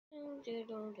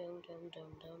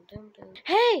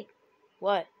Hey!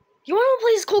 What? You want to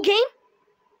play this cool game?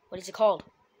 What is it called?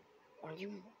 Are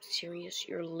you serious?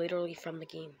 You're literally from the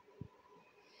game.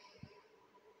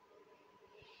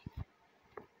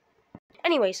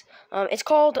 Anyways, it's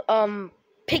called,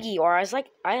 Piggy, or I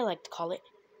like to call it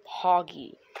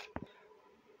Hoggy.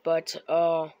 But,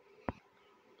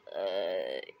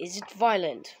 is it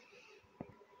violent?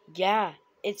 Yeah,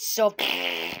 it's so...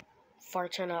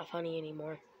 Farts are not funny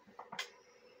anymore.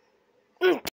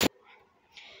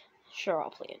 Sure,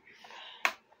 I'll play it.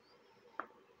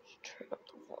 Turn up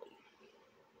the volume.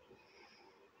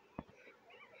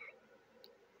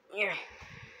 Yeah.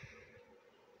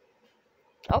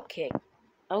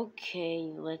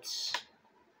 Okay, let's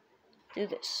do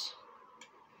this.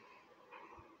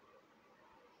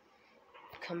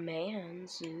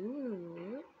 Commands.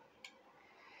 Ooh.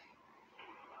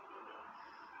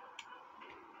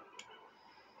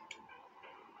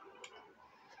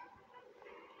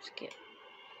 Skip.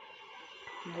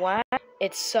 Wow,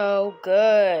 it's so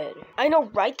good. I know,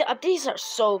 right? The updates are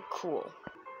so cool.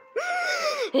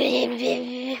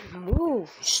 Move.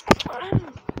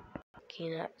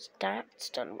 Okay, that's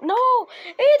done. No,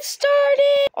 it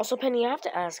started. Also, Penny, I have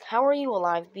to ask, how are you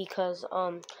alive? Because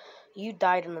you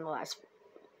died in the last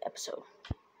episode.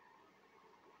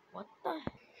 What the?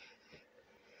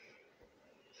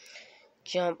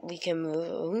 Jump. We can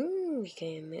move. Ooh, we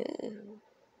can move.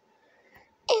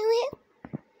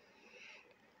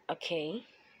 Okay.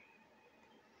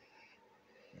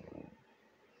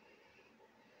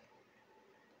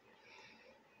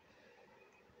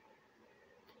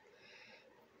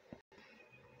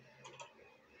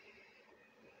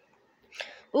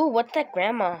 Ooh, what's that,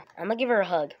 Grandma? I'm gonna give her a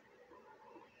hug.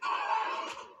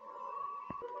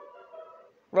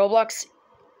 Roblox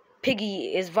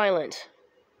Piggy is violent.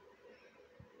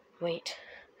 Wait,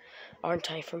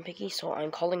 aren't I from Piggy? So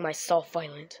I'm calling myself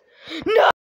violent. No!